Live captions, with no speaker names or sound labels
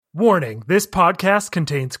Warning, this podcast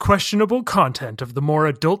contains questionable content of the more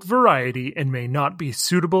adult variety and may not be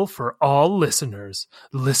suitable for all listeners.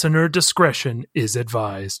 Listener discretion is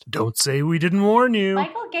advised. Don't say we didn't warn you.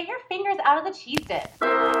 Michael, get your fingers out of the cheese dip.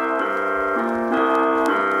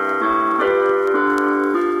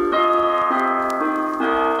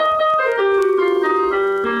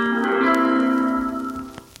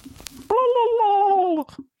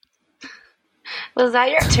 Was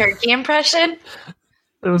that your turkey impression?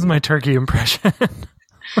 That was my turkey impression.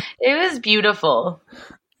 It was beautiful.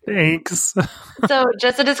 Thanks. So,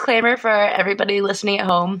 just a disclaimer for everybody listening at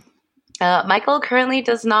home. Michael currently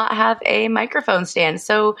does not have a microphone stand,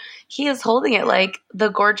 so he is holding it like the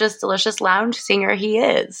gorgeous, delicious lounge singer he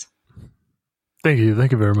is. Thank you.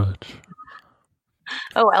 Thank you very much.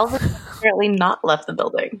 Oh, Elvis has apparently not left the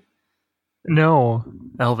building. No,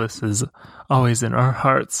 Elvis is always in our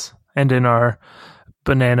hearts and in our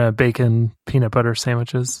banana, bacon, peanut butter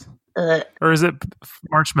sandwiches. Or is it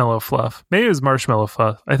marshmallow fluff? Maybe it was marshmallow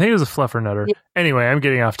fluff. I think it was a fluffernutter. Yeah. Anyway, I'm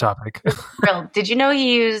getting off topic. Grilled. Did you know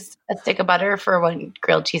he used a stick of butter for one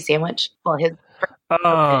grilled cheese sandwich? Well, his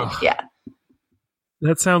yeah.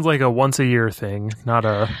 That sounds like a once a year thing, not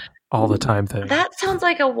a all the time thing. That sounds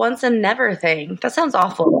like a once and never thing. That sounds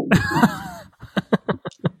awful.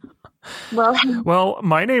 Well,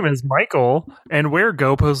 my name is Michael, and we're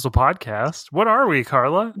Go Postal Podcast. What are we,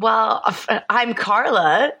 Carla? Well, I'm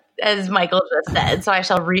Carla, as Michael just said, so I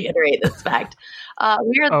shall reiterate this fact.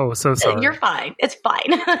 So sorry. You're fine. It's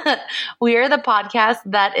fine. We are the podcast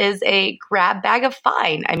that is a grab bag of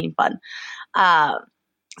fun.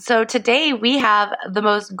 So today we have the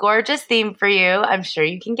most gorgeous theme for you. I'm sure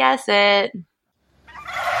you can guess it.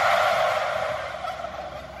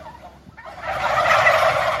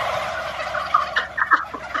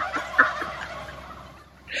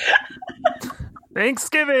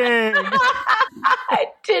 Thanksgiving! I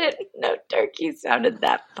didn't know turkey sounded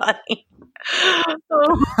that funny.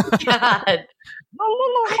 Oh, my God.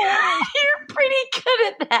 You're pretty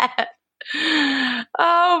good at that.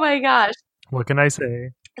 Oh, my gosh. What can I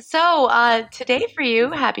say? So, today for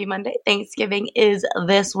you, happy Monday. Thanksgiving is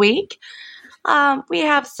this week. We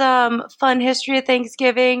have some fun history of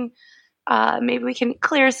Thanksgiving. Maybe we can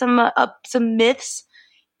clear up some myths.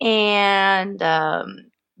 And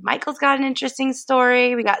Michael's got an interesting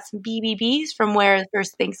story. We got some BBBs from where the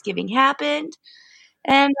first Thanksgiving happened.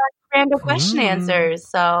 And random question answers.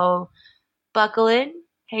 So buckle in,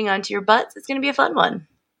 hang on to your butts. It's going to be a fun one.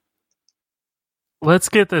 Let's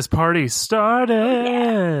get this party started.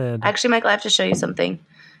 Yeah. Actually, Michael, I have to show you something.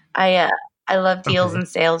 I love deals and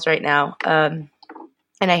sales right now. And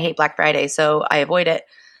I hate Black Friday, so I avoid it.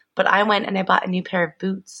 But I went and I bought a new pair of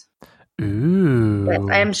boots. Ooh. Yes,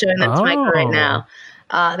 I am showing them to Michael right now.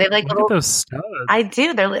 They have like Look at those studs. I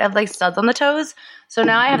do. They have like studs on the toes. So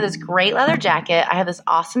now I have this great leather jacket. I have this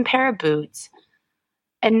awesome pair of boots.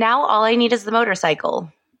 And now all I need is the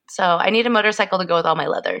motorcycle. So I need a motorcycle to go with all my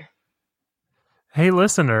leather. Hey,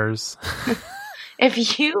 listeners.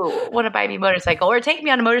 If you want to buy me a motorcycle or take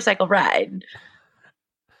me on a motorcycle ride.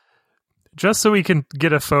 Just so we can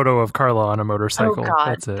get a photo of Carla on a motorcycle. Oh, God.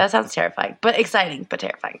 That's it. That sounds terrifying. But exciting, but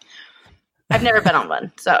terrifying. I've never been on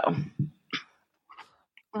one, so...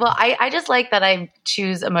 Well, I just like that I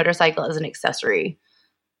choose a motorcycle as an accessory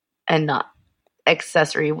and not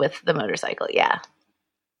accessory with the motorcycle. Yeah.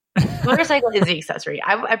 Motorcycle is the accessory.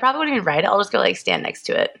 I probably wouldn't even ride it. I'll just go like stand next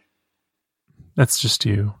to it. That's just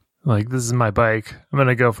you. Like, this is my bike. I'm going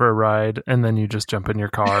to go for a ride. And then you just jump in your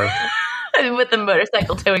car. With the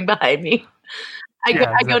motorcycle towing behind me.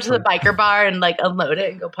 I go to the biker bar and like unload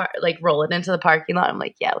it and go roll it into the parking lot. I'm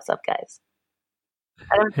like, yeah, what's up, guys?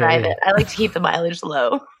 I don't drive it. I like to keep the mileage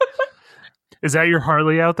low. Is that your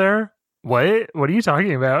Harley out there? What? What are you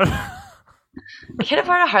talking about? I can't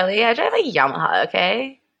afford a Harley. I drive a Yamaha,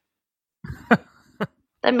 okay?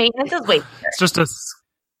 The maintenance is way better. It's just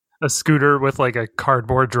a scooter with like a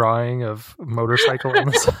cardboard drawing of motorcycle on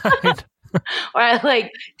the side. Or I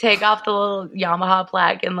like take off the little Yamaha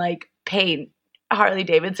plaque and like paint Harley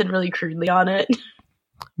Davidson really crudely on it.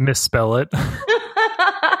 Misspell it.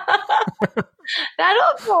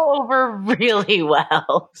 That'll go over really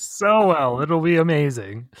well. So well. It'll be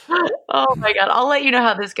amazing. Oh my God. I'll let you know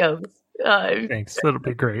how this goes. Thanks. That'll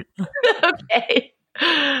be great. Okay.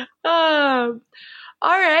 All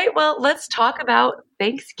right. Well, let's talk about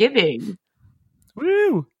Thanksgiving.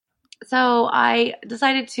 Woo! So I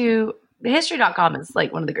decided history.com is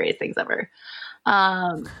like one of the greatest things ever.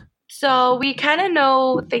 So we kind of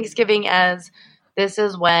know Thanksgiving as this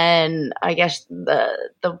is when, I guess,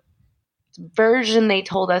 the version they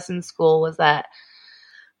told us in school was that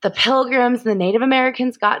the Pilgrims and the Native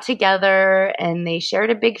Americans got together and they shared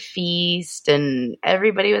a big feast and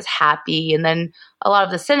everybody was happy. And then a lot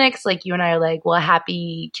of the cynics like you and I are like, well,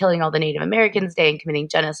 happy killing all the Native Americans Day and committing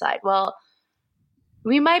genocide. Well,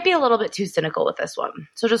 we might be a little bit too cynical with this one.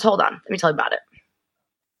 So just hold on. Let me tell you about it.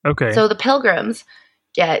 Okay. So the Pilgrims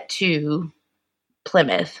get to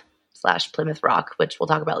Plymouth / Plymouth Rock, which we'll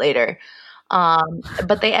talk about later.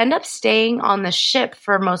 But they end up staying on the ship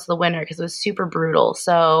for most of the winter because it was super brutal.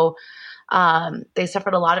 So they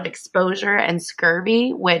suffered a lot of exposure and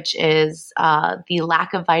scurvy, which is the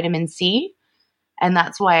lack of vitamin C. And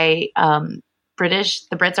that's why the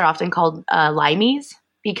Brits are often called limeys,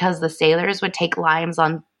 because the sailors would take limes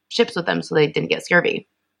on ships with them so they didn't get scurvy.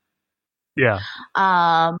 Yeah.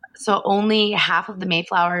 So only half of the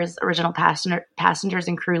Mayflower's original passengers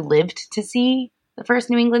and crew lived to see the first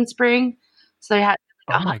New England spring. So they had,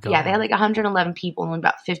 they had like 111 people and only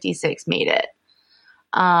about 56 made it.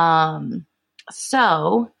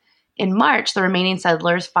 So in March, the remaining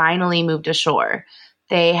settlers finally moved ashore.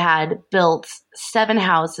 They had built 7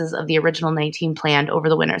 houses of the original 19 planned over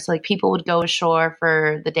the winter. So like people would go ashore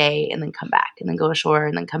for the day and then come back, and then go ashore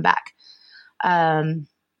and then come back.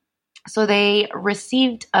 So they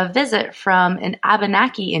received a visit from an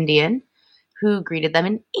Abenaki Indian who greeted them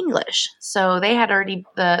in English. So they had already,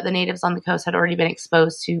 the natives on the coast had already been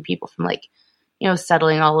exposed to people from like,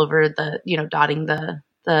 settling all over the, dotting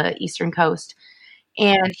the eastern coast.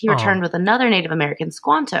 And he returned with another Native American,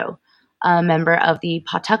 Squanto, a member of the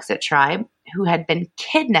Patuxet tribe, who had been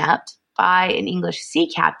kidnapped by an English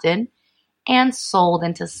sea captain and sold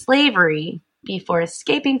into slavery before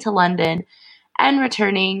escaping to London and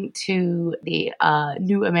returning to the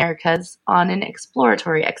New Americas on an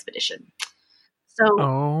exploratory expedition. So,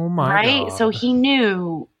 God. So he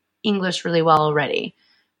knew English really well already,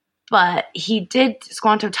 but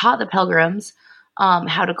Squanto taught the Pilgrims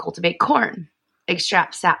how to cultivate corn,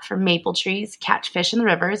 extract sap from maple trees, catch fish in the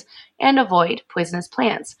rivers, and avoid poisonous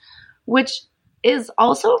plants, which is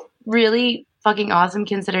also really fucking awesome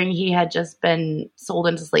considering he had just been sold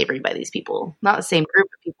into slavery by these people. Not the same group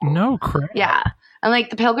of people. No crap. Yeah. And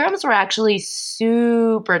like the Pilgrims were actually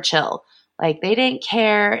super chill. Like they didn't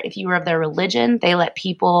care if you were of their religion. They let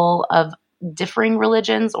people of differing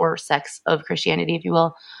religions or sects of Christianity, if you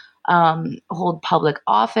will, hold public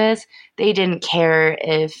office. They didn't care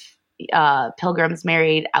if Pilgrims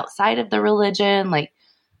married outside of the religion. Like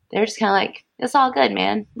they're just kind of like, it's all good,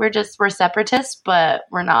 man. We're separatists, but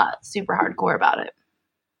we're not super hardcore about it,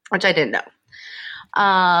 which I didn't know.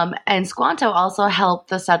 And Squanto also helped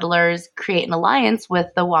the settlers create an alliance with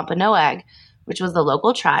the Wampanoag, which was the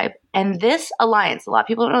local tribe. And this alliance, a lot of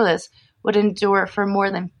people don't know this, would endure for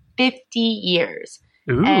more than 50 years.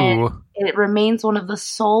 Ooh. And it remains one of the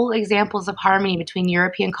sole examples of harmony between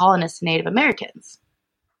European colonists and Native Americans.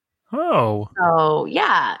 Oh. So,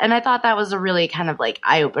 yeah. And I thought that was a really kind of like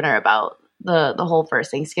eye-opener about the whole first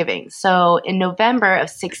Thanksgiving. So in November of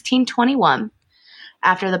 1621,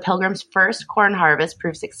 after the Pilgrims' first corn harvest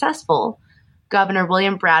proved successful, Governor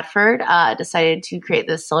William Bradford decided to create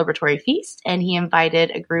this celebratory feast, and he invited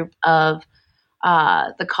a group of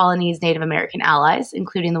the colony's Native American allies,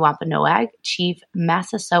 including the Wampanoag, Chief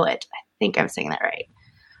Massasoit. I think I'm saying that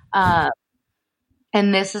right.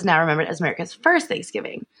 And this is now remembered as America's first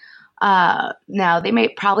Thanksgiving. Now, they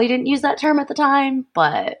probably didn't use that term at the time,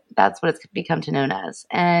 but that's what it's become to known as.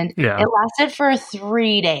 And it lasted for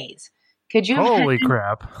 3 days. Could you Holy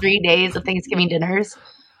crap. 3 days of Thanksgiving dinners?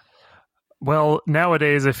 Well,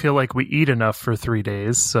 nowadays I feel like we eat enough for 3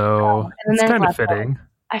 days, so it's kind of fitting.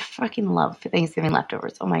 I fucking love Thanksgiving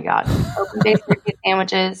leftovers. Oh my God. Open-faced turkey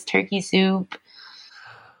sandwiches, turkey soup,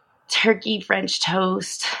 turkey French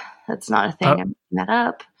toast. That's not a thing. I'm making that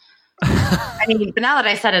up. I mean, but now that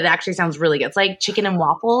I said it, it actually sounds really good. It's like chicken and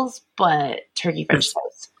waffles, but turkey French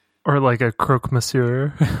toast. Or like a croque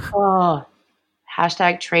monsieur. Oh,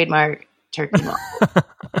 # trademark turkey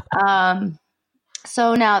waffles.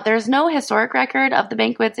 So now there's no historic record of the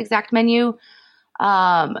banquet's exact menu.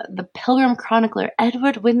 The Pilgrim chronicler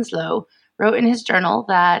Edward Winslow wrote in his journal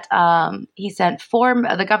that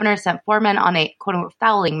the governor sent 4 men on a quote unquote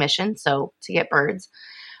fowling mission, so to get birds,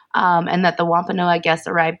 and that the Wampanoag guests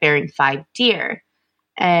arrived bearing 5 deer.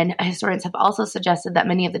 And historians have also suggested that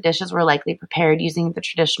many of the dishes were likely prepared using the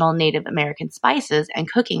traditional Native American spices and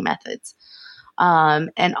cooking methods.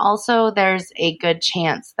 And also there's a good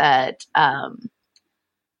chance that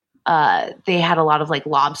they had a lot of like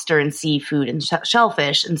lobster and seafood and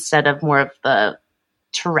shellfish instead of more of the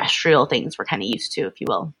terrestrial things we're kind of used to, if you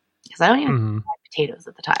will. Because I don't even have potatoes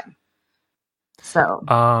at the time. So,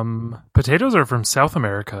 potatoes are from South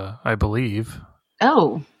America, I believe.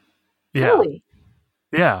 Oh, yeah. Really?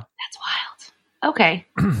 Yeah. That's wild. Okay.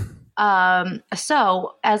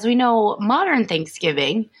 So as we know, modern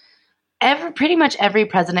Thanksgiving, pretty much every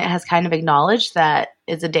president has kind of acknowledged that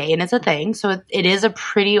it's a day and it's a thing. So it is a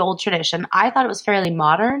pretty old tradition. I thought it was fairly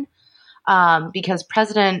modern because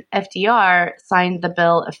President FDR signed the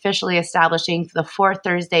bill officially establishing the fourth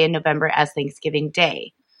Thursday in November as Thanksgiving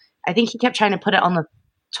Day. I think he kept trying to put it on the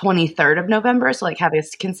 23rd of November, so like have a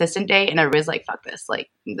consistent day, and everybody's like, fuck this, like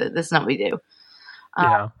this is not what we do.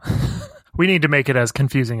 Yeah. We need to make it as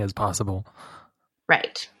confusing as possible.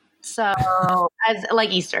 Right. So as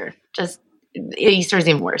like Easter, just Easter is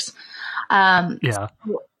even worse. Yeah.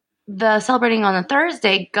 The celebrating on the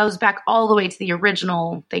Thursday goes back all the way to the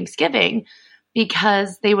original Thanksgiving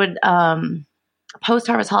because they would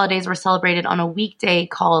post-harvest holidays were celebrated on a weekday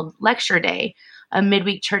called Lecture Day, a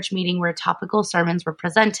midweek church meeting where topical sermons were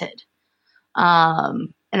presented.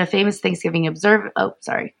 And a famous Thanksgiving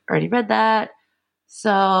already read that.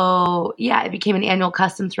 So, yeah, it became an annual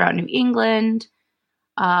custom throughout New England.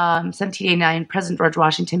 1789, President George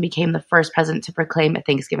Washington became the first president to proclaim a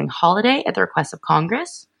Thanksgiving holiday at the request of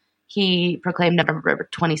Congress. He proclaimed November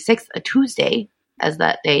 26th, a Tuesday, as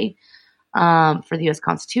that day for the U.S.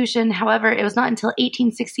 Constitution. However, it was not until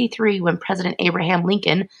 1863 when President Abraham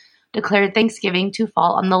Lincoln declared Thanksgiving to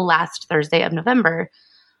fall on the last Thursday of November.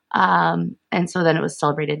 And so then it was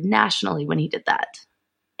celebrated nationally when he did that.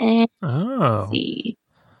 And let's see.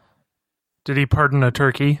 Did he pardon a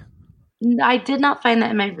turkey? I did not find that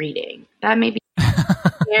in my reading. That may be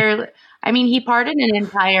I mean, he pardoned an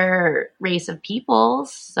entire race of people,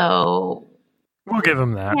 so we'll give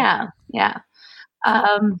him that. Yeah.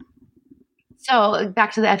 So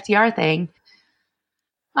back to the FDR thing.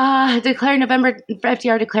 FDR declared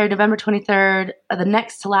November 23rd, the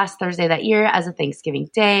next to last Thursday that year, as a Thanksgiving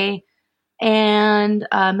Day. And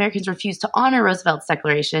Americans refused to honor Roosevelt's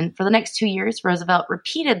declaration. For the next 2 years, Roosevelt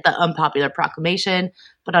repeated the unpopular proclamation,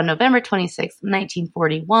 but on November 26,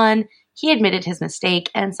 1941, he admitted his mistake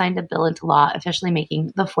and signed a bill into law, officially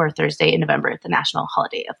making the fourth Thursday in November the national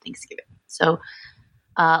holiday of Thanksgiving. So,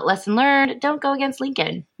 lesson learned, don't go against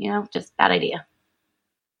Lincoln. Just bad idea.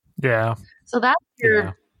 Yeah. So that's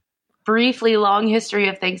your briefly long history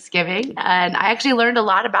of Thanksgiving. And I actually learned a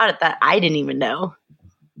lot about it that I didn't even know.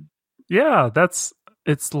 Yeah,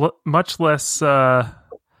 it's much less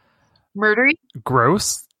murdery,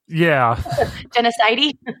 gross. Yeah,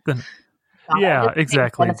 genocide. Yeah,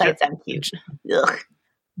 exactly. Genocide sounds cute.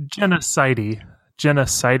 Genocidery.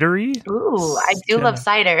 Ooh, I do love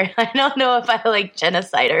cider. I don't know if I like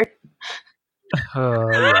genocider.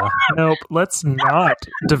 Yeah. Nope. Let's not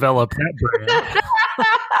develop that brand.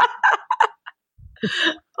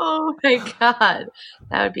 Oh my god,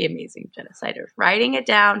 that would be amazing. Genocider. Writing it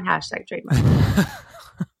down. # trademark.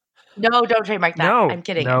 No, don't trademark that. No, I'm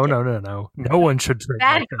kidding. No. No one should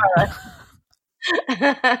trademark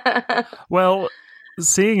that. Well,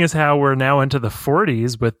 seeing as how we're now into the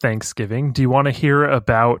 40s with Thanksgiving, do you want to hear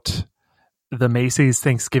about the Macy's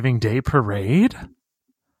Thanksgiving Day Parade?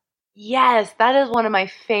 Yes, that is one of my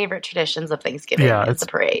favorite traditions of Thanksgiving. Yeah, it's the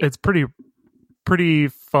parade. It's pretty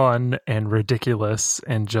fun and ridiculous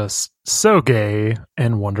and just so gay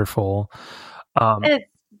and wonderful. It's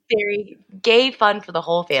very gay fun for the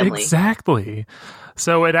whole family. Exactly.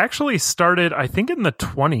 So it actually started, I think, in the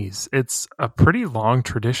 20s. It's a pretty long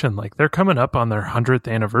tradition. Like they're coming up on their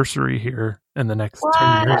 100th anniversary here in the next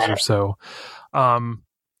 10 years or so.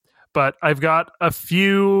 But I've got a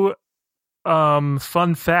few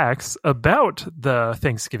fun facts about the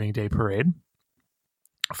Thanksgiving Day Parade.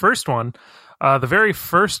 First one, the very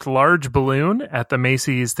first large balloon at the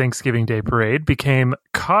Macy's Thanksgiving Day Parade became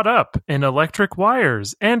caught up in electric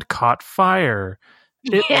wires and caught fire.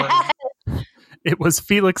 It was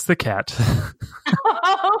Felix the Cat.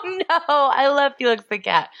 Oh no, I love Felix the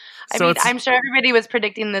Cat. I'm sure everybody was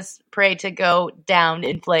predicting this parade to go down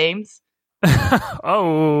in flames.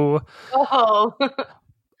 Oh.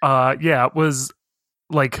 Yeah, it was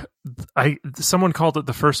like someone called it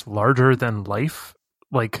the first larger than life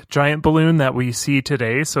giant balloon that we see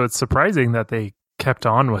today. So it's surprising that they kept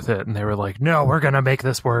on with it and they were like, no, we're going to make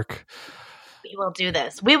this work. We will do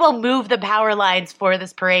this. We will move the power lines for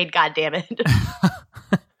this parade. God damn it.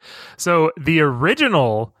 So the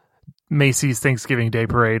original Macy's Thanksgiving Day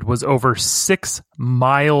Parade was over 6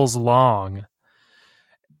 miles long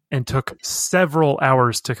and took several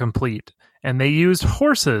hours to complete. And they used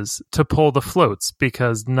horses to pull the floats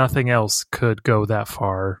because nothing else could go that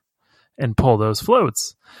far and pull those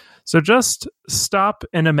floats. So just stop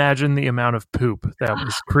and imagine the amount of poop that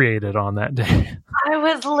was created on that day. I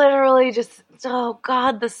was literally just, oh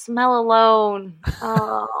God, the smell alone.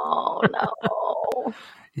 Oh no.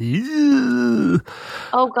 Ew.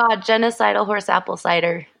 Oh God, genocidal horse apple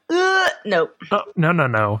cider. Nope. Oh, no.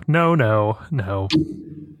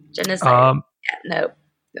 Genocidal. Nope.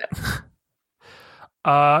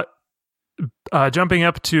 Jumping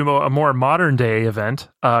up to a more modern day event,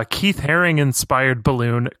 Keith Haring inspired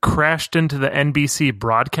balloon crashed into the NBC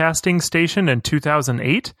broadcasting station in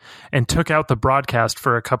 2008 and took out the broadcast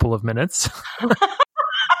for a couple of minutes.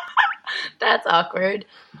 That's awkward.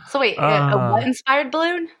 So wait, a what inspired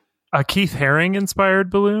balloon? A Keith Haring inspired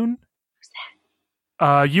balloon. Who's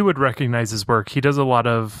that? You would recognize his work. He does a lot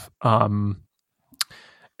of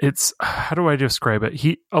it's, how do I describe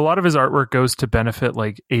it? A lot of his artwork goes to benefit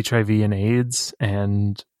like HIV and AIDS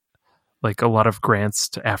and like a lot of grants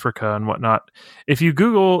to Africa and whatnot. If you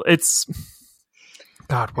Google,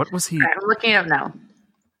 God, what was he? I'm looking it up now.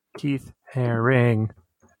 Keith Haring.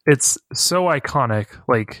 It's so iconic.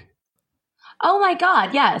 Like, oh my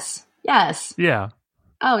God, yes. Yeah.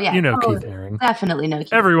 Oh yeah. You know Keith Haring. Definitely know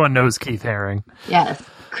Keith. Everyone knows Keith Haring. Yes.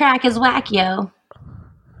 Crack is whack, yo.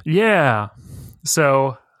 Yeah.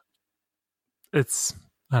 So it's,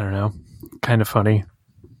 I don't know, kind of funny,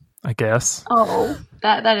 I guess. Oh,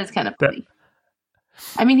 that is kind of funny.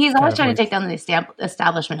 I mean, he's always trying to take down the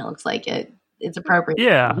establishment. It looks like it's appropriate.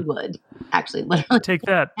 Yeah. He would actually literally take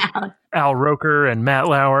that, down. Al Roker and Matt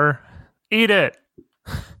Lauer. Eat it.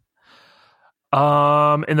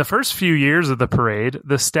 In the first few years of the parade,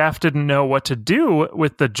 the staff didn't know what to do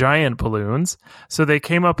with the giant balloons, so they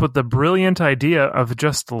came up with the brilliant idea of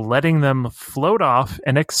just letting them float off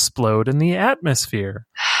and explode in the atmosphere.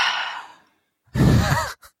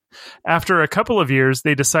 After a couple of years,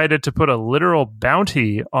 they decided to put a literal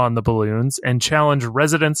bounty on the balloons and challenge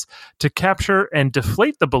residents to capture and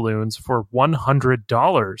deflate the balloons for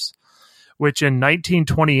 $100. Which in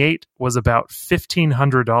 1928 was about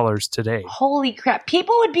 $1,500 today. Holy crap.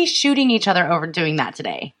 People would be shooting each other over doing that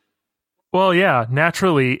today. Well, yeah,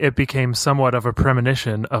 naturally, it became somewhat of a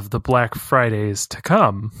premonition of the Black Fridays to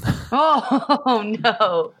come. Oh,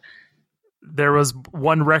 no. There was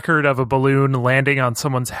one record of a balloon landing on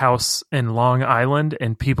someone's house in Long Island,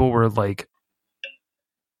 and people were, like,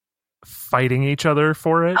 fighting each other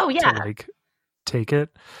for it. Oh, yeah. To, like, take it.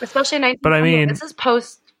 Especially in 1928. But I mean, this is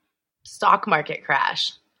post-stock market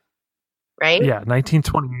crash, right? Yeah,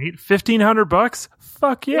 1928, $1,500.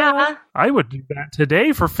 Fuck yeah. I would do that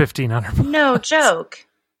today for $1,500. No joke.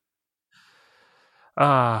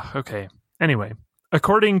 Okay. Anyway,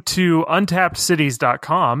 according to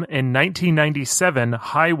untappedcities.com, in 1997,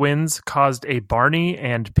 high winds caused a Barney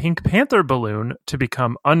and Pink Panther balloon to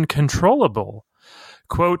become uncontrollable.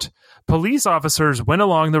 Quote, police officers went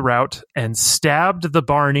along the route and stabbed the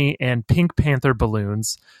Barney and Pink Panther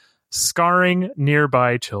balloons, scarring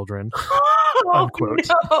nearby children. Unquote.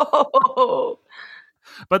 No.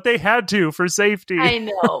 But they had to for safety. I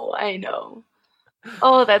know.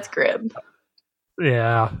 Oh, that's grim.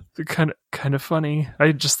 Yeah, kind of funny.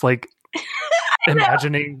 I just like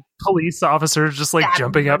imagining police officers just like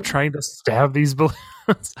jumping up trying to stab these balloons.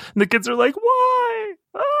 And the kids are like, "Why?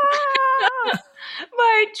 Ah!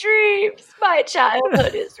 My dreams, my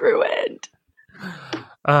childhood is ruined."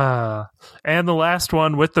 And the last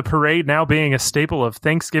one, with the parade now being a staple of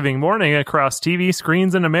Thanksgiving morning across TV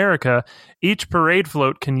screens in America, each parade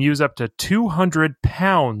float can use up to 200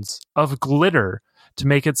 pounds of glitter to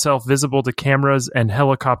make itself visible to cameras and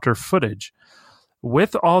helicopter footage.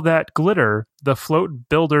 With all that glitter, the float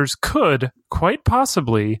builders could, quite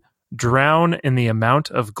possibly, drown in the amount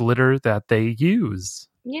of glitter that they use.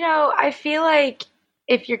 You know, I feel like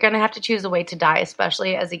if you're going to have to choose a way to die,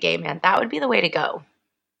 especially as a gay man, that would be the way to go.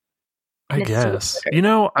 I guess. You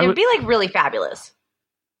know, it would be like really fabulous.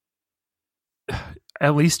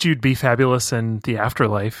 At least you'd be fabulous in the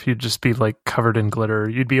afterlife. You'd just be like covered in glitter.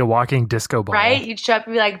 You'd be a walking disco ball. Right? You'd show up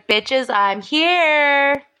and be like, bitches, I'm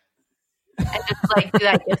here. And just like do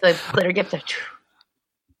that gift, like glitter gift.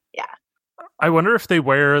 Yeah. I wonder if they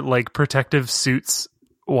wear like protective suits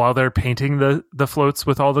while they're painting the floats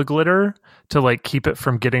with all the glitter to like keep it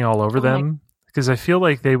from getting all over them. Because I feel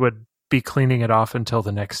like they would be cleaning it off until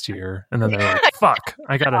the next year, and then they're like, fuck,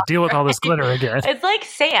 I gotta deal with all this glitter again. It's like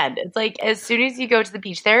sand. It's like as soon as you go to the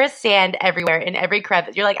beach, there is sand everywhere in every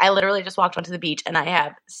crevice. You're like, I literally just walked onto the beach and I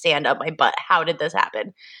have sand up my butt. How did this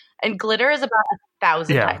happen? And glitter is about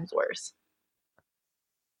 1,000 times worse.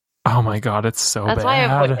 Oh my god, it's so bad. That's why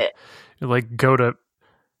I avoid it. You like go to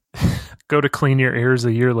clean your ears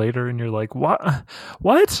a year later and you're like, what?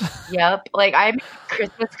 Yep. Like I made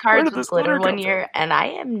Christmas cards with glitter one year and I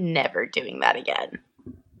am never doing that again.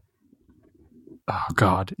 Oh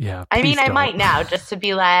God. Yeah. I mean, I might now just to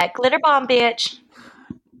be like, glitter bomb, bitch.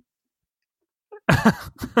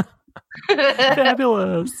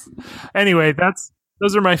 Fabulous. Anyway,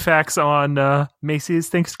 those are my facts on Macy's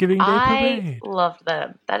Thanksgiving Day Parade. I love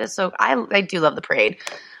them. That is so. I do love the parade.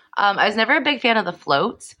 I was never a big fan of the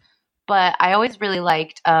floats, but I always really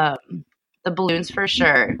liked the balloons for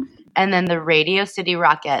sure, and then the Radio City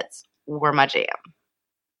Rockettes were my jam.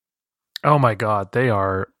 Oh my God, they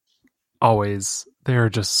are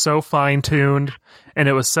just so fine-tuned, and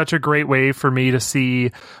it was such a great way for me to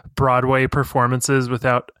see Broadway performances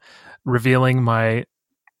without revealing my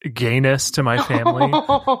gayness to my family.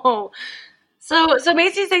 So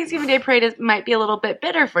Macy's Thanksgiving Day Parade might be a little bit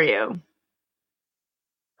bitter for you.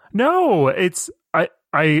 No,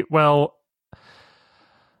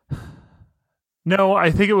 no,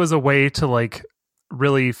 I think it was a way to like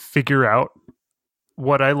really figure out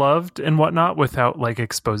what I loved and whatnot without like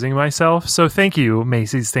exposing myself. So thank you,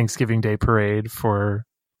 Macy's Thanksgiving Day Parade, for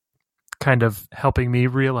kind of helping me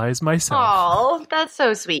realize myself. Oh, that's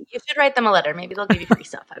so sweet. You should write them a letter. Maybe they'll give you free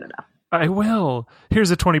stuff. I don't know. I will.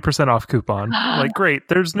 Here's a 20% off coupon. Like, great.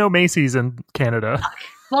 There's no Macy's in Canada.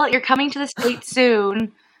 Well, you're coming to the States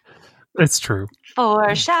soon. It's true.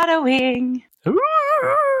 Foreshadowing.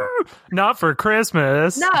 Ooh, not for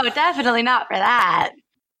Christmas. No, definitely not for that.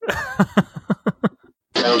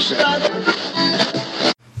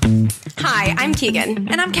 Hi, I'm Keegan.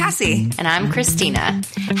 And I'm Cassie. And I'm Christina.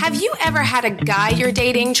 Have you ever had a guy you're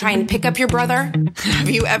dating try and pick up your brother? Have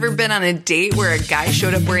you ever been on a date where a guy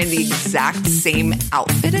showed up wearing the exact same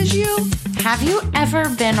outfit as you? Have you ever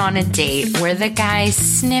been on a date where the guy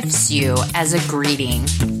sniffs you as a greeting?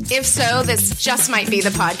 If so, this just might be the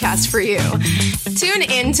podcast for you. Tune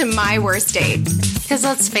in to My Worst Date. Because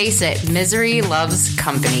let's face it, misery loves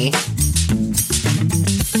company.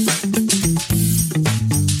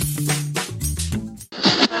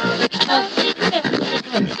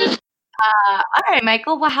 All right,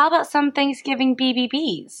 Michael. Well, how about some Thanksgiving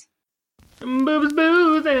BBBs? Boobs,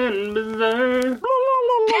 booze, and bizarre.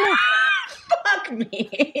 Fuck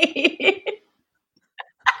me.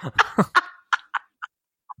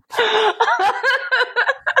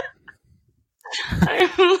 I'm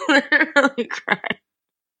literally crying.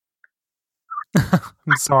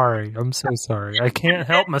 I'm sorry. I'm so sorry. I can't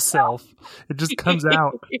help myself. It just comes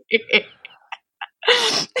out.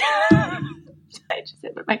 I just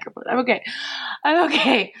hit my microphone. I'm okay.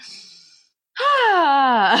 Okay.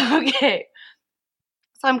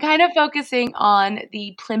 So I'm kind of focusing on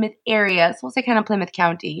the Plymouth area. So we'll say kind of Plymouth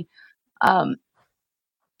County. I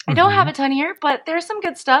don't have a ton here, but there's some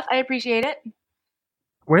good stuff. I appreciate it.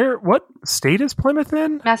 What state is Plymouth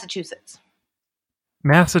in? Massachusetts.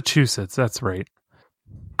 Massachusetts, that's right.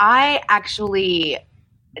 I actually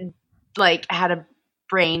had a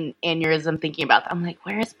brain aneurysm thinking about that. I'm like,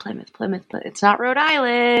 where is Plymouth? Plymouth, but it's not Rhode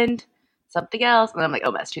Island. Something else. And then I'm like,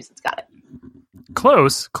 oh, Massachusetts, got it.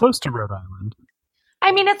 Close to Rhode Island.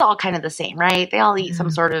 I mean, it's all kind of the same, right? They all eat some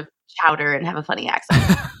sort of chowder and have a funny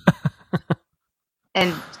accent.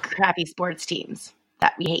 And crappy sports teams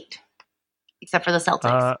that we hate. Except for the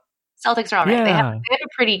Celtics. Celtics are all right. Yeah. They have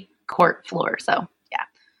a pretty court floor, so yeah.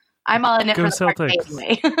 I'm all in it Go for the parquet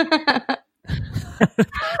anyway.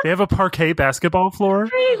 They have a parquet basketball floor?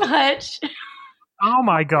 Pretty much. Oh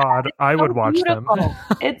my God. I would watch beautiful. them.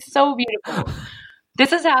 It's so beautiful.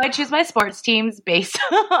 This is how I choose my sports teams, based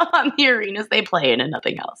on the arenas they play in and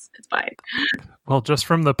nothing else. It's fine. Well, just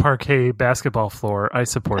from the parquet basketball floor, I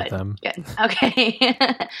support them. Good. Okay.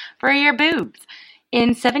 For your boobs. In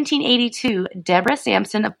 1782, Deborah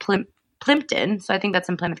Sampson of Plimpton, so I think that's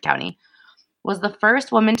in Plymouth County, was the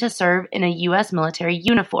first woman to serve in a U.S. military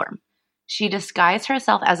uniform. She disguised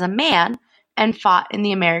herself as a man and fought in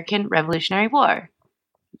the American Revolutionary War.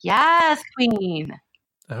 Yes, Queen.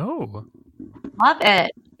 Oh. Love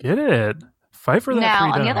it. Get it. Fight for that now,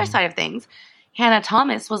 freedom. On the other side of things, Hannah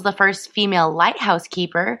Thomas was the first female lighthouse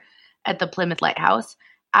keeper at the Plymouth Lighthouse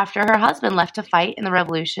after her husband left to fight in the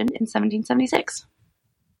Revolution in 1776.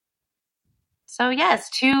 So yes,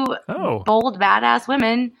 two bold, badass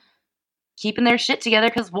women keeping their shit together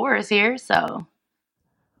because war is here. So,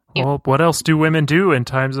 well, what else do women do in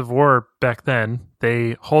times of war back then?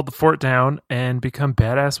 They hold the fort down and become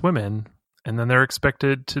badass women. And then they're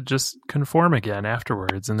expected to just conform again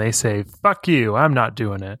afterwards. And they say, fuck you, I'm not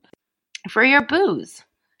doing it. For your booze,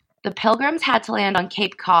 the Pilgrims had to land on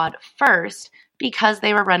Cape Cod first because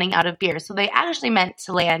they were running out of beer. So they actually meant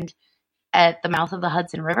to land at the mouth of the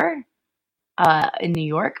Hudson River in New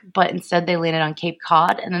York, but instead they landed on Cape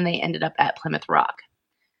Cod, and then they ended up at Plymouth Rock.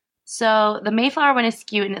 So the Mayflower went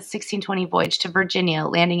askew in its 1620 voyage to Virginia,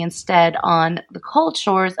 landing instead on the cold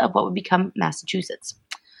shores of what would become Massachusetts.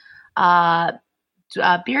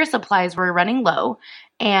 Beer supplies were running low,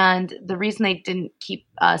 And the reason they didn't keep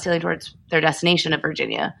sailing towards their destination of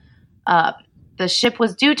Virginia, the ship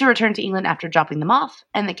was due to return to England after dropping them off,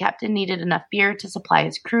 and the captain needed enough beer to supply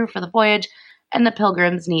his crew for the voyage, and the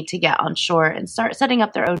Pilgrims need to get on shore and start setting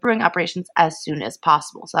up their own brewing operations as soon as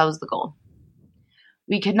possible. So that was the goal.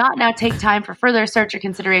 We could not now take time for further search or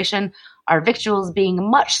consideration, our victuals being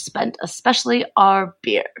much spent, especially our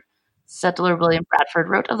beer. Settler William Bradford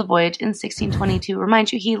wrote of the voyage in 1622.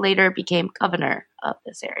 Remind you, he later became governor of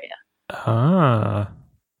this area.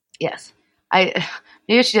 Yes.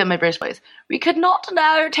 Maybe I should do it in my British voice. We could not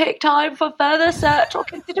now take time for further search or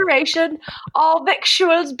consideration, our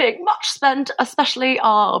victuals being much spent, especially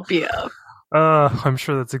our beer. I'm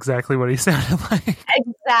sure that's exactly what he sounded like.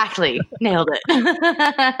 Exactly. Nailed it.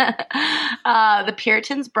 The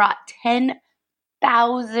Puritans brought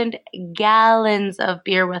 10,000 gallons of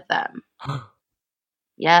beer with them.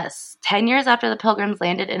 Yes. 10 years after the Pilgrims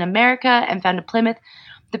landed in America and founded Plymouth,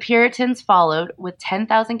 the Puritans followed with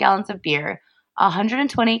 10,000 gallons of beer,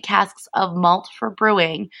 120 casks of malt for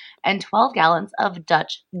brewing, and 12 gallons of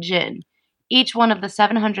Dutch gin. Each one of the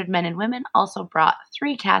 700 men and women also brought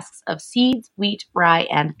 3 casks of seeds, wheat, rye,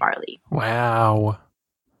 and barley. Wow.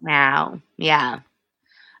 Yeah.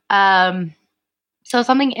 So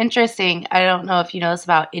something interesting, I don't know if you know this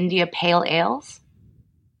about India Pale Ales,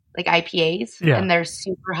 like IPAs, and they're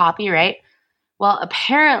super hoppy, right? Well,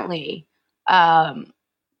 apparently,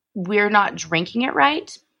 we're not drinking it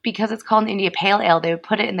right because it's called an India Pale Ale. They would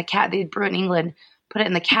put it in the they'd brew it in England, put it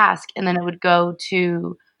in the cask, and then it would go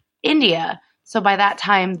to India. So by that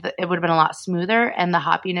time, it would have been a lot smoother, and the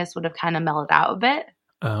hoppiness would have kind of mellowed out a bit.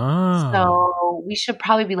 Oh. So we should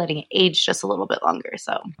probably be letting it age just a little bit longer.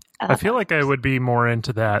 So I feel like I would be more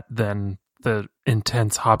into that than the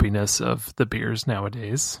intense hoppiness of the beers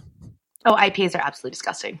nowadays. Oh, IPAs are absolutely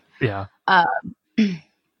disgusting. Yeah.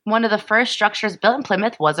 One of the first structures built in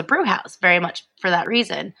Plymouth was a brew house, very much for that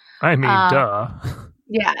reason. I mean, duh.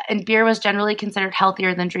 Yeah, and beer was generally considered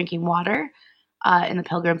healthier than drinking water. In the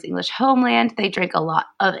Pilgrims' English homeland, they drank a lot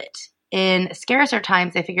of it. In scarcer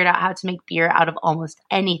times, they figured out how to make beer out of almost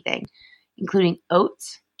anything, including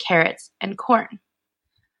oats, carrots, and corn.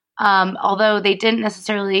 Although they didn't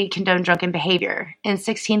necessarily condone drunken behavior. In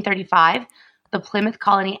 1635, the Plymouth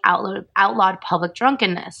colony outlawed public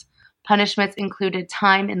drunkenness. Punishments included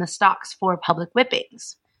time in the stocks for public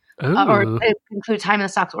whippings. Or include time in the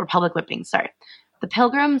stocks or public whippings, sorry. The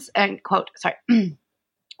Pilgrims, the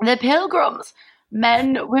Pilgrims,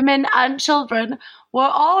 men, women, and children, were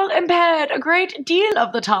all impaired a great deal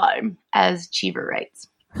of the time, as Cheever writes.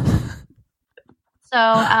 So,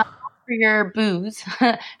 for your booze,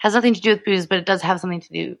 has nothing to do with booze, but it does have something to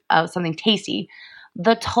do something tasty.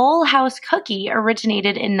 The Toll House cookie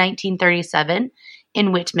originated in 1937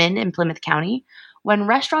 in Whitman in Plymouth County, when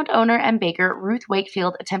restaurant owner and baker Ruth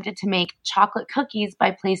Wakefield attempted to make chocolate cookies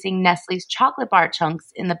by placing Nestle's chocolate bar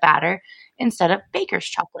chunks in the batter instead of baker's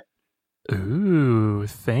chocolate. Ooh,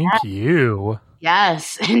 thank you.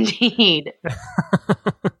 Yes, indeed.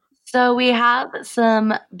 So we have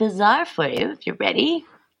some bizarre for you, if you're ready.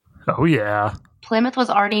 Oh, yeah. Plymouth was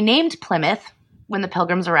already named Plymouth when the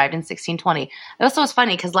Pilgrims arrived in 1620. It also was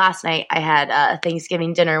funny because last night I had a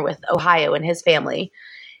Thanksgiving dinner with Ohio and his family.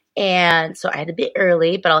 And so I had a bit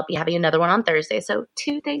early, but I'll be having another one on Thursday. So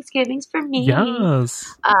 2 Thanksgivings for me.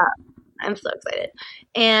 Yes. I'm so excited.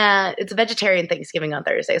 And it's a vegetarian Thanksgiving on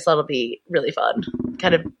Thursday, so it'll be really fun.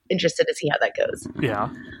 Kind of interested to see how that goes. Yeah.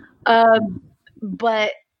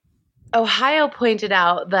 But Ohio pointed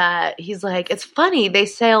out that he's like, it's funny, they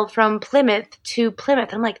sailed from Plymouth to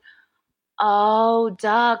Plymouth. I'm like, oh,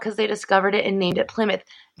 duh, because they discovered it and named it Plymouth.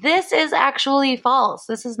 This is actually false.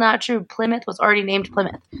 This is not true. Plymouth was already named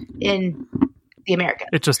Plymouth in the Americas.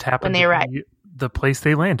 It just happened when they arrived. The place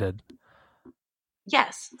they landed.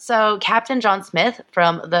 Yes. So Captain John Smith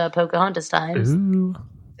from the Pocahontas times,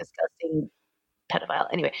 disgusting pedophile,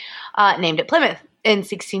 anyway, named it Plymouth in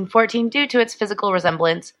 1614 due to its physical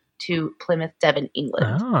resemblance to Plymouth, Devon,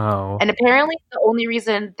 England. Oh. And apparently the only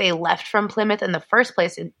reason they left from Plymouth in the first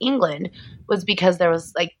place in England was because there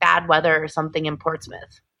was like bad weather or something in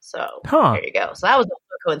Portsmouth. So there you go. So that was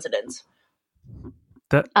a coincidence.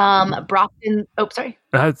 Brockton. Oh, sorry.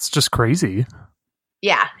 That's just crazy.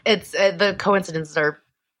 Yeah, it's the coincidences are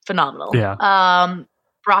phenomenal. Yeah.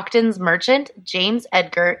 Brockton's merchant, James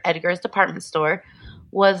Edgar's department store,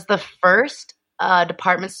 was the first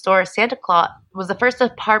department store Santa Claus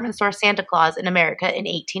in America in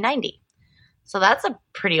 1890. So that's a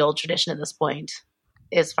pretty old tradition at this point,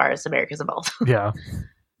 as far as America's involved. Yeah.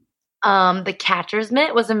 The catcher's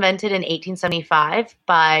mitt was invented in 1875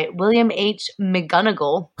 by William H.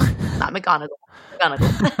 McGonagall. Not McGonagall.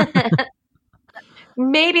 McGonagall.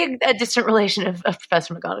 maybe a distant relation of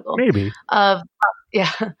Professor McGonagall. Maybe.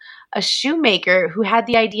 A shoemaker who had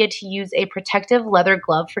the idea to use a protective leather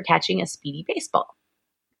glove for catching a speedy baseball.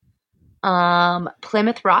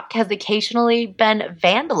 Plymouth Rock has occasionally been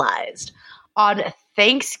vandalized. On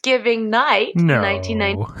Thanksgiving night in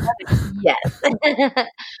 1997. Yes.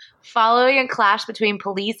 Following a clash between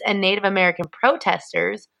police and Native American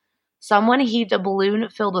protesters, someone heaved a balloon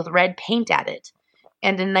filled with red paint at it.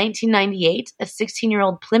 And in 1998, a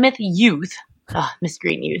 16-year-old Plymouth youth, Miss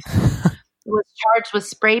Green Youth, was charged with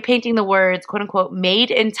spray painting the words, quote unquote,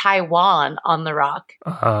 made in Taiwan on the rock.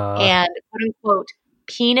 And, quote unquote,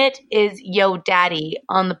 peanut is yo daddy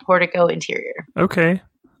on the portico interior. Okay.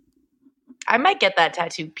 I might get that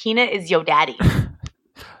tattoo. Peanut is yo daddy.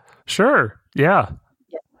 Sure. Yeah.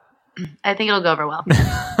 I think it'll go over well.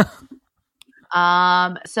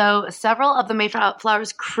 So several of the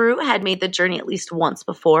Mayflower's crew had made the journey at least once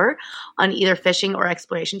before on either fishing or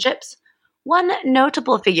exploration ships. One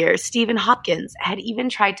notable figure, Stephen Hopkins, had even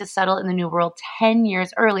tried to settle in the New World 10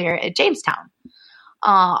 years earlier at Jamestown.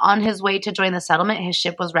 On his way to join the settlement, his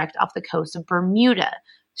ship was wrecked off the coast of Bermuda,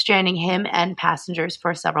 stranding him and passengers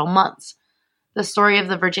for several months. The story of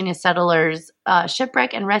the Virginia settlers'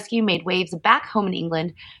 shipwreck and rescue made waves back home in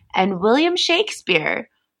England, and William Shakespeare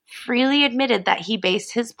freely admitted that he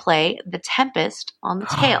based his play, The Tempest, on the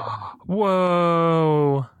tale.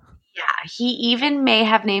 Whoa. Yeah, he even may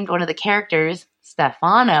have named one of the characters,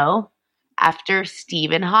 Stefano, after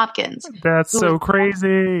Stephen Hopkins. That's so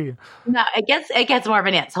crazy. No, it gets more of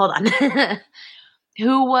an answer. Hold on.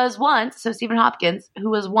 Stephen Hopkins, who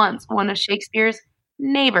was once one of Shakespeare's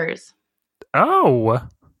neighbors. Oh.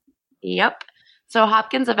 Yep. So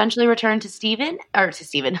Hopkins eventually returned to England.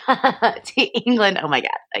 Oh my God,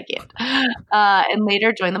 I can't. And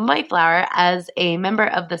later joined the Mayflower as a member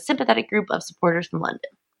of the sympathetic group of supporters from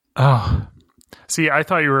London. Oh. See, I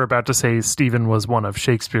thought you were about to say Stephen was one of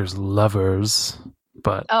Shakespeare's lovers,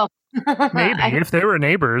 but maybe if they were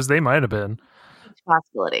neighbors, they might have been.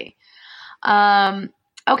 Possibility.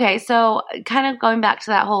 Okay, so kind of going back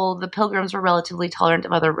to that whole, the Pilgrims were relatively tolerant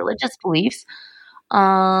of other religious beliefs.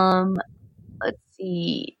 Let's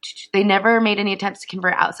see. They never made any attempts to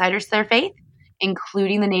convert outsiders to their faith,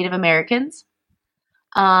 including the Native Americans.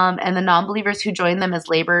 And the non-believers who joined them as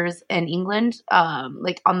laborers in England, from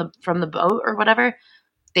the boat or whatever,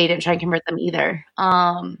 they didn't try and convert them either.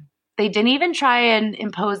 They didn't even try and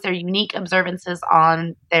impose their unique observances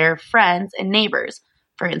on their friends and neighbors.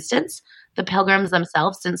 For instance, the Pilgrims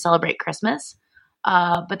themselves didn't celebrate Christmas,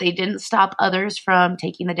 but they didn't stop others from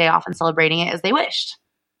taking the day off and celebrating it as they wished.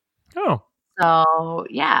 Oh. So,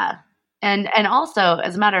 yeah. And also,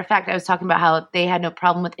 as a matter of fact, I was talking about how they had no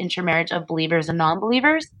problem with intermarriage of believers and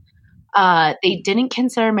non-believers. They didn't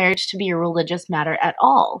consider marriage to be a religious matter at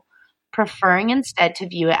all, preferring instead to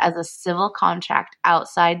view it as a civil contract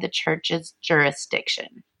outside the church's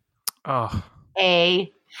jurisdiction. Oh.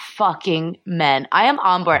 Fucking men. I am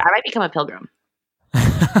on board. I might become a pilgrim.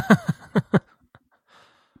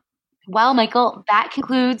 Well, Michael, that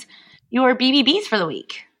concludes your BBBs for the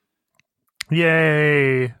week.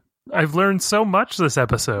 Yay. I've learned so much this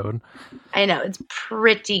episode. I know. It's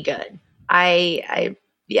pretty good. Yay,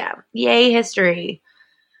 history.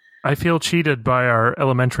 I feel cheated by our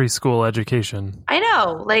elementary school education. I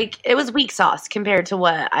know. Like, it was weak sauce compared to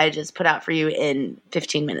what I just put out for you in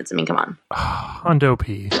 15 minutes. I mean, come on. Hundo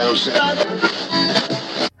P.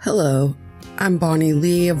 Hello, I'm Bonnie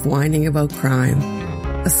Lee of Whining About Crime,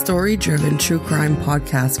 a story-driven true crime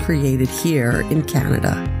podcast created here in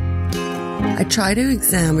Canada. I try to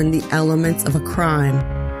examine the elements of a crime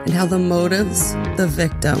and how the motives, the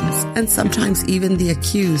victims, and sometimes even the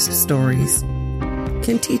accused stories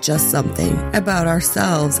can teach us something about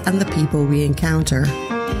ourselves and the people we encounter.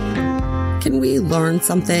 Can we learn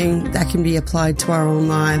something that can be applied to our own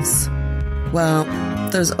lives? Well,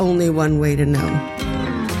 there's only one way to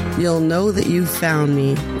know. You'll know that you found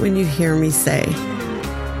me when you hear me say,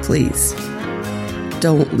 please,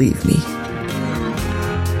 don't leave me.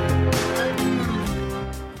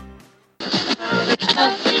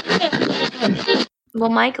 Well,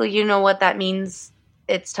 Michael, you know what that means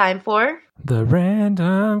it's time for? The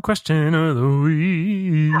random question of the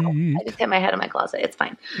week. I just hit my head in my closet. It's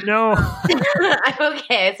fine. No. I'm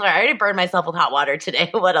okay. I swear. I already burned myself with hot water today.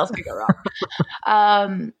 What else could go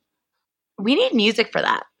wrong? We need music for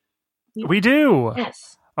that. We do.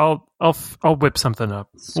 Yes. I'll whip something up.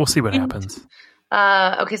 We'll see what happens.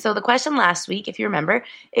 Okay, so the question last week, if you remember,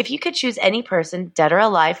 if you could choose any person, dead or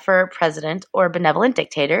alive, for president or benevolent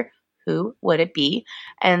dictator, who would it be?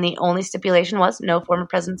 And the only stipulation was no former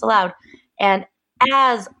presidents allowed. And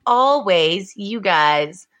as always, you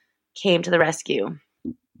guys came to the rescue.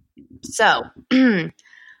 So,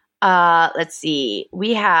 let's see.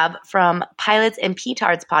 We have from Pilots and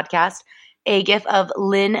Petards podcast a GIF of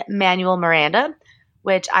Lin-Manuel Miranda,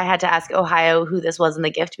 which I had to ask Ohio who this was in the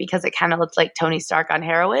gift because it kind of looked like Tony Stark on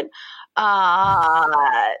heroin.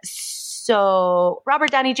 So Robert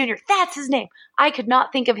Downey Jr., that's his name. I could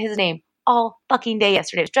not think of his name all fucking day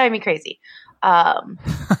yesterday. It's driving me crazy. I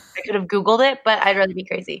could have Googled it, but I'd rather be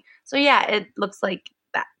crazy. So yeah, it looks like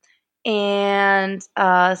that. And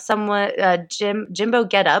Jimbo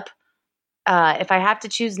Get Up. If I have to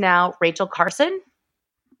choose now, Rachel Carson.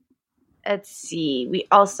 Let's see. We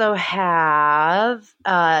also have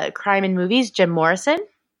Crime in Movies, Jim Morrison.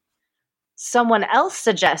 Someone else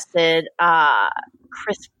suggested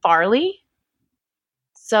Chris Farley.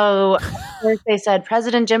 So first they said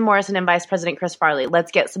President Jim Morrison and Vice President Chris Farley.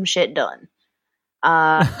 Let's get some shit done.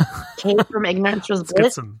 Kate from Ignorance Was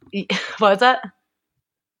Bliss. What was that?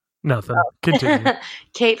 Nothing. Continue.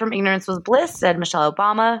 Kate from Ignorance Was Bliss said Michelle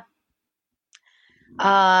Obama.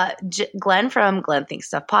 Glenn from Glenn Thinks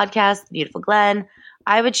Stuff podcast, beautiful Glenn.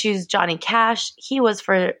 I would choose Johnny Cash. He was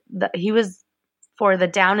for the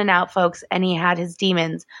down and out folks, and he had his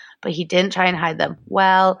demons, but he didn't try and hide them.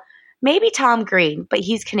 Well, maybe Tom Green, but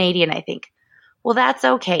he's Canadian, I think. Well, that's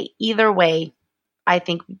okay. Either way, I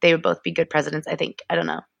think they would both be good presidents. I don't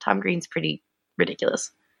know. Tom Green's pretty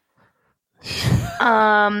ridiculous.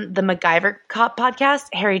 The MacGyver Cop podcast,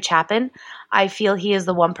 Harry Chapin. I feel he is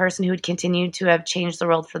the one person who would continue to have changed the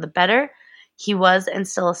world for the better. He was and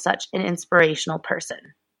still is such an inspirational person.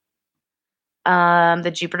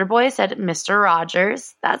 The Jupiter Boy said Mr.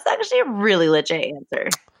 Rogers. That's actually a really legit answer.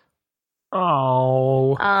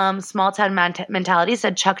 Oh. Small Town Mentality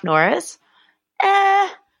said Chuck Norris.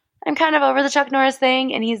 I'm kind of over the Chuck Norris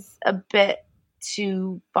thing, and he's a bit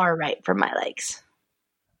too far right for my likes.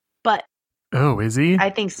 But oh, is he?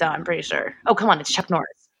 I think so. I'm pretty sure. Oh, come on, it's Chuck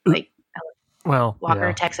Norris. Walker,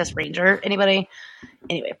 yeah. Texas Ranger. Anybody?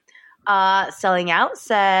 Anyway, Selling Out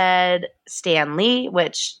said Stan Lee,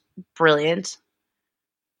 which brilliant.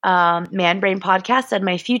 Man Brain Podcast said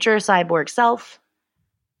my future cyborg self.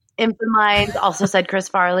 Infomind also said Chris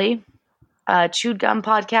Farley. Chewed Gum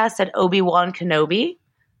Podcast said Obi-Wan Kenobi.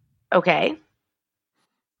 Okay.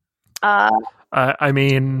 I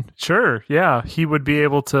mean, sure, yeah. He would be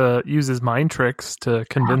able to use his mind tricks to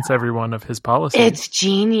convince everyone of his policy. It's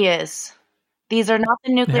genius. These are not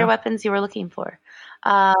the nuclear weapons you were looking for.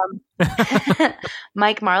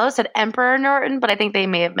 Mike Marlowe said Emperor Norton, but I think they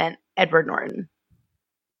may have meant Edward Norton.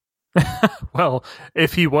 Well,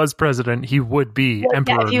 if he was president, he would be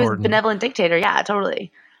Emperor Norton. If he was benevolent dictator, yeah,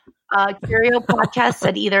 totally. Curio Podcast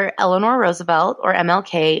said either Eleanor Roosevelt or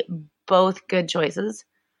MLK, both good choices.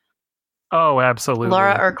 Oh, absolutely.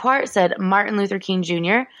 Laura Urquhart said Martin Luther King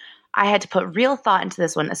Jr. I had to put real thought into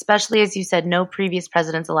this one, especially as you said no previous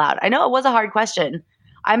presidents allowed. I know it was a hard question.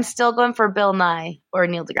 I'm still going for Bill Nye or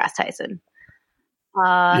Neil deGrasse Tyson.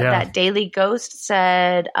 That Daily Ghost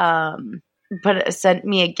said, sent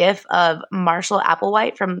me a GIF of Marshall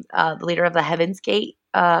Applewhite from the leader of the Heaven's Gate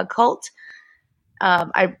cult.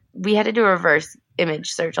 We had to do a reverse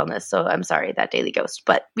image search on this, so I'm sorry, that Daily Ghost.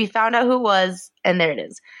 But we found out who it was, and there it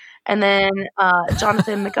is. And then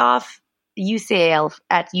Jonathan McGough, UCLA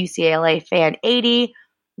at UCLA fan 80,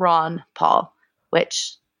 Ron Paul,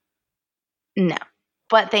 which no.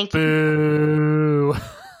 But thank you. Boo.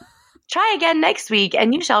 Try again next week,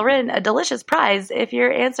 and you shall win a delicious prize if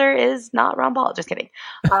your answer is not Ron Paul. Just kidding.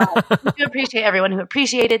 We do appreciate everyone who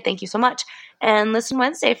appreciated. Thank you so much. And listen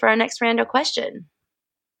Wednesday for our next rando question.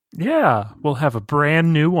 Yeah, we'll have a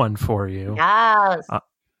brand new one for you. Yes.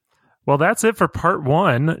 Well, that's it for part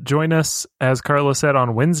 1. Join us, as Carla said,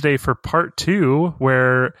 on Wednesday for part 2,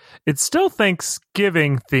 where it's still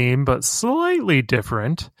Thanksgiving theme, but slightly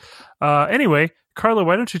different. Anyway, Carla,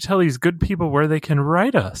 why don't you tell these good people where they can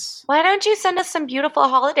write us? Why don't you send us some beautiful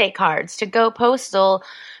holiday cards to Go Postal,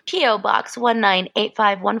 P.O. Box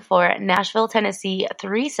 198514, Nashville, Tennessee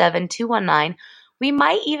 37219. We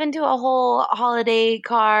might even do a whole holiday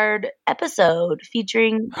card episode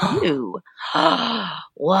featuring you.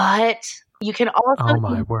 What? You can also... Oh,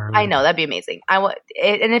 my word. I know, that'd be amazing. And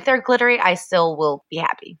if they're glittery, I still will be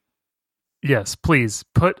happy. Yes, please.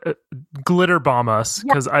 Put glitter bomb us,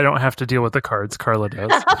 because I don't have to deal with the cards. Carla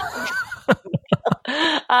does.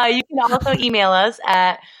 You can also email us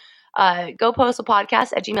at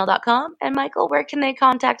gopostalpodcast@gmail.com. And Michael, where can they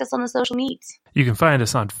contact us on the social medias? You can find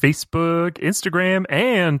us on Facebook, Instagram,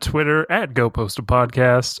 and Twitter at Go Postal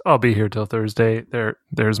Podcast. I'll be here till Thursday.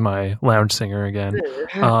 There's my lounge singer again.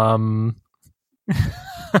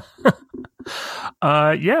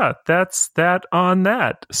 Yeah, that's that on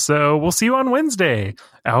that. So we'll see you on Wednesday.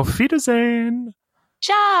 Auf Wiedersehen.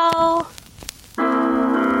 Ciao.